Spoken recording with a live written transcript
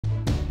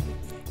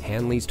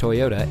Hanlees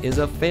Toyota is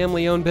a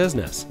family-owned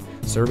business,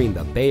 serving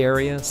the Bay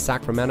Area,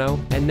 Sacramento,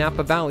 and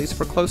Napa Valleys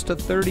for close to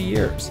 30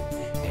 years.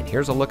 And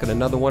here's a look at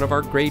another one of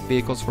our great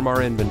vehicles from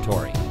our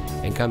inventory,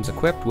 and comes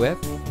equipped with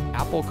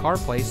Apple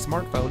CarPlay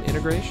smartphone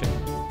integration,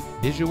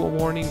 visual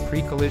warning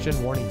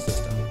pre-collision warning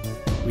system,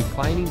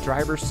 reclining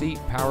driver's seat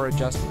power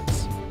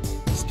adjustments,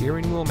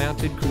 steering wheel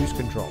mounted cruise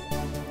control,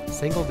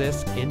 single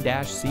disc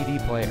in-dash CD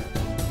player,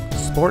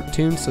 sport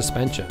tuned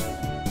suspension,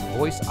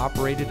 voice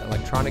operated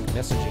electronic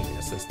messaging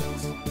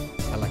assistance,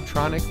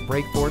 electronic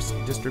brake force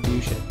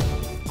distribution,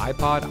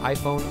 iPod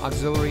iPhone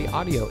auxiliary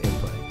audio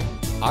input,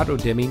 auto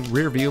dimming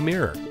rear view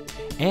mirror,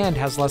 and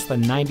has less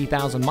than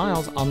 90,000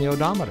 miles on the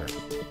odometer.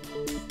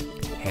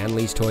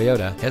 Hanlees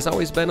Toyota has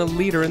always been a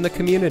leader in the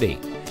community,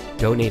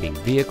 donating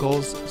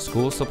vehicles,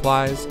 school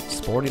supplies,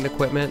 sporting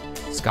equipment,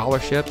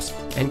 scholarships,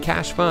 and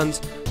cash funds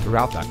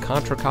throughout the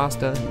Contra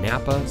Costa,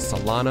 Napa,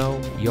 Solano,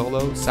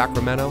 Yolo,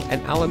 Sacramento,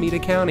 and Alameda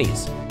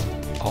counties.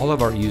 All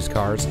of our used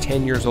cars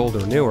 10 years old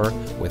or newer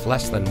with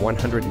less than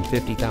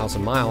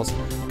 150,000 miles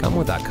come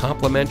with a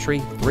complimentary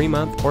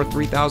 3-month or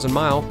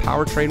 3,000-mile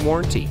powertrain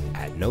warranty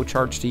at no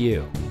charge to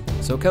you.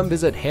 So come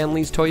visit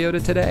Hanlees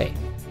Toyota today.